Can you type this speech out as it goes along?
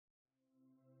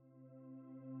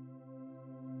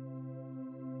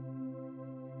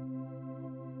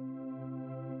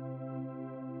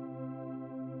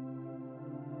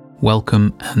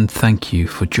Welcome and thank you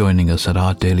for joining us at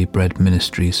Our Daily Bread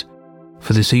Ministries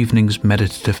for this evening's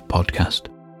meditative podcast.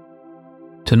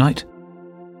 Tonight,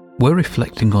 we're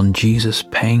reflecting on Jesus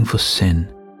paying for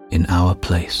sin in our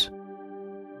place.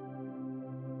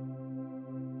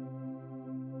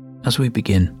 As we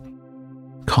begin,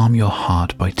 calm your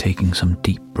heart by taking some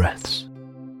deep breaths.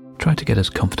 Try to get as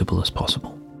comfortable as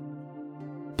possible.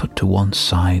 Put to one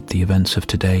side the events of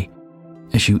today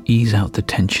as you ease out the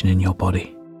tension in your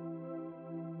body.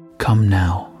 Come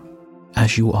now,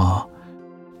 as you are,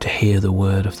 to hear the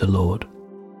word of the Lord.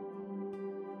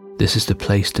 This is the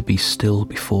place to be still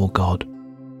before God,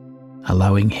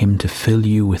 allowing Him to fill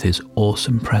you with His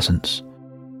awesome presence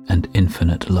and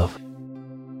infinite love.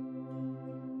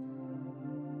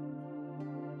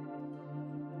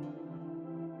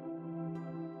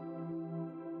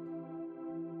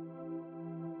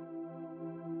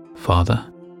 Father,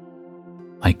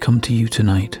 I come to you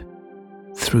tonight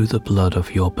through the blood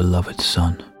of your beloved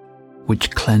Son,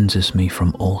 which cleanses me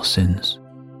from all sins.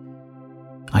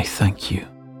 I thank you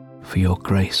for your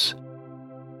grace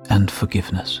and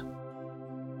forgiveness.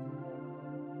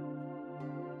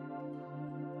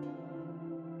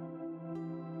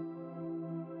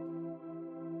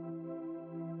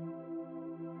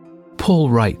 Paul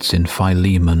writes in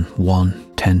Philemon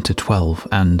 1:10-12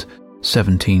 and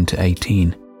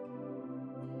 17-18,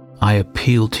 I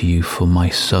appeal to you for my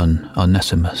son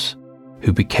Onesimus,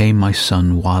 who became my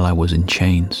son while I was in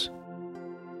chains.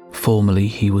 Formerly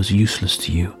he was useless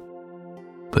to you,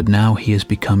 but now he has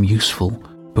become useful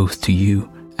both to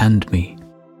you and me.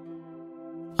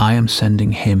 I am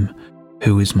sending him,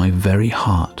 who is my very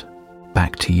heart,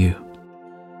 back to you.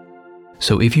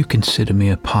 So if you consider me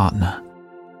a partner,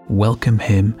 welcome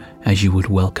him as you would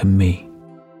welcome me.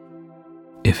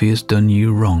 If he has done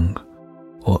you wrong,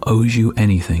 or owes you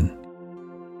anything,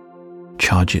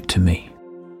 charge it to me.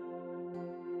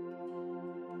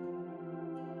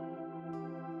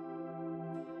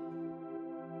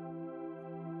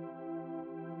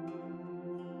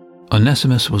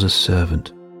 Onesimus was a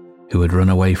servant who had run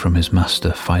away from his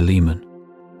master Philemon,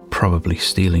 probably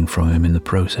stealing from him in the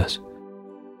process,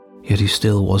 yet he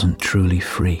still wasn't truly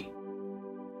free.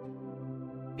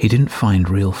 He didn't find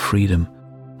real freedom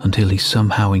until he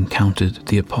somehow encountered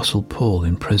the Apostle Paul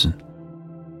in prison,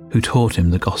 who taught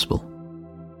him the gospel.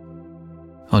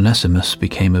 Onesimus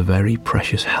became a very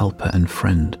precious helper and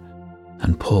friend,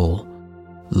 and Paul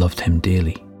loved him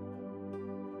dearly.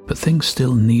 But things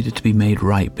still needed to be made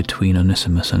right between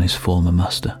Onesimus and his former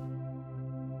master.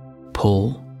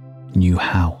 Paul knew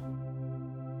how.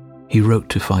 He wrote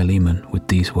to Philemon with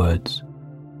these words,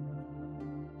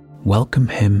 "Welcome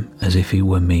him as if he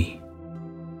were me.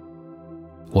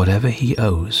 Whatever he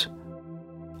owes,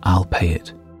 I'll pay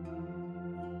it."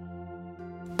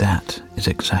 That is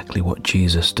exactly what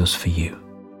Jesus does for you.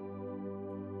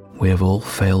 We have all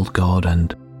failed God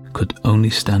and could only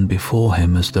stand before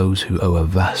Him as those who owe a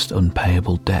vast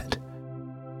unpayable debt.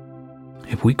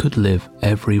 If we could live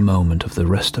every moment of the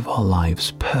rest of our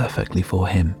lives perfectly for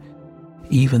Him,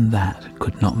 even that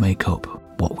could not make up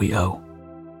what we owe.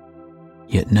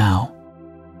 Yet now,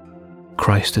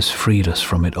 Christ has freed us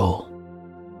from it all.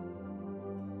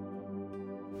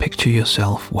 Picture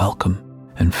yourself welcome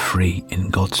and free in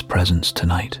God's presence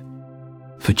tonight,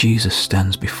 for Jesus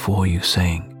stands before you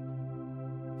saying,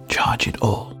 "Charge it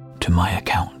all to my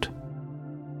account."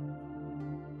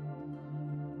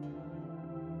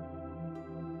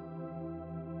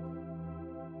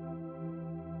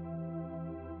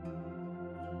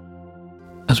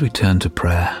 As we turn to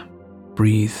prayer,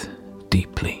 breathe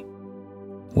deeply,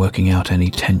 working out any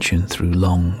tension through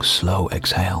long, slow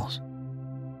exhales.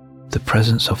 The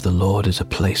presence of the Lord is a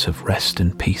place of rest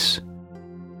and peace.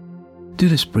 Do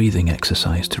this breathing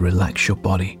exercise to relax your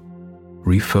body,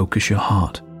 refocus your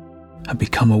heart, and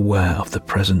become aware of the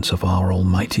presence of our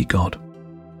Almighty God,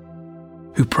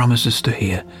 who promises to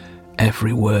hear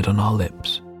every word on our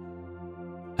lips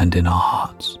and in our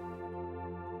hearts.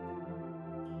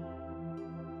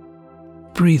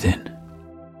 Breathe in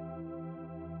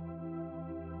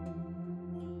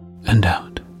and out.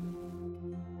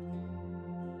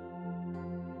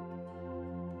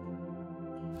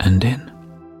 And in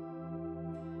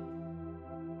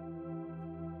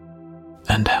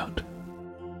and out.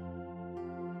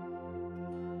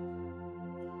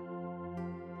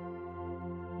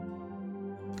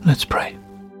 Let's pray.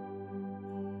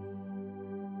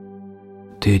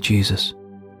 Dear Jesus,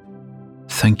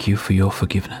 thank you for your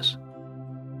forgiveness.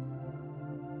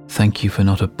 Thank you for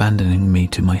not abandoning me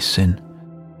to my sin,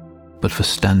 but for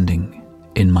standing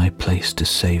in my place to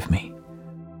save me.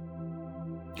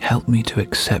 Help me to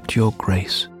accept your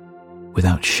grace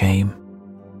without shame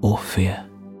or fear.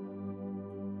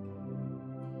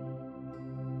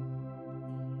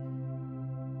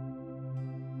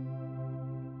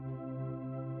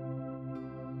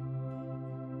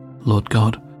 Lord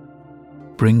God,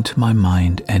 bring to my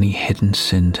mind any hidden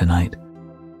sin tonight,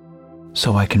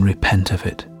 so I can repent of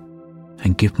it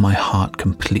and give my heart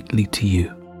completely to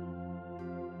you.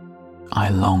 I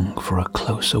long for a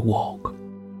closer walk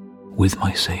with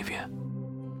my Saviour.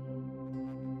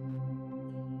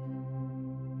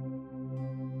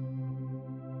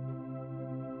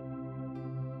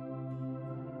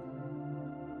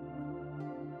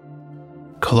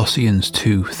 Colossians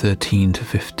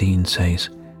 2:13-15 says,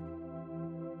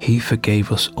 He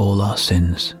forgave us all our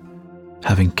sins,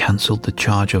 having cancelled the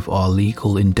charge of our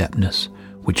legal indebtedness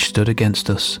which stood against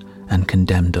us and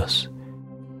condemned us.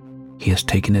 He has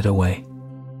taken it away,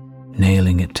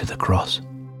 nailing it to the cross.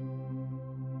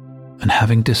 And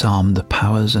having disarmed the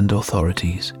powers and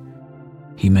authorities,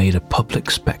 he made a public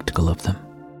spectacle of them,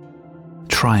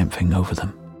 triumphing over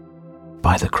them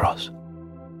by the cross.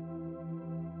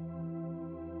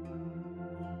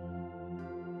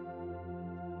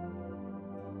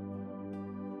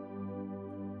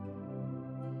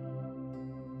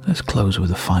 Let's close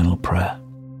with a final prayer.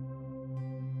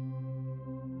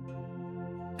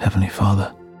 Heavenly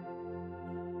Father,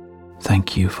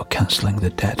 thank you for cancelling the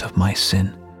debt of my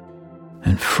sin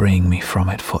and freeing me from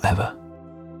it forever.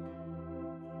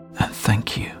 And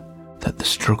thank you that the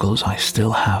struggles I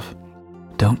still have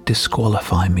don't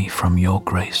disqualify me from your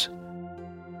grace.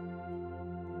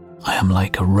 I am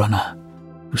like a runner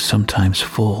who sometimes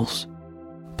falls,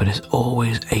 but is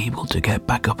always able to get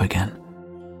back up again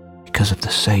because of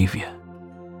the Saviour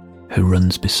who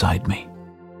runs beside me.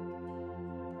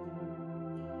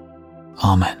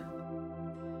 Amen.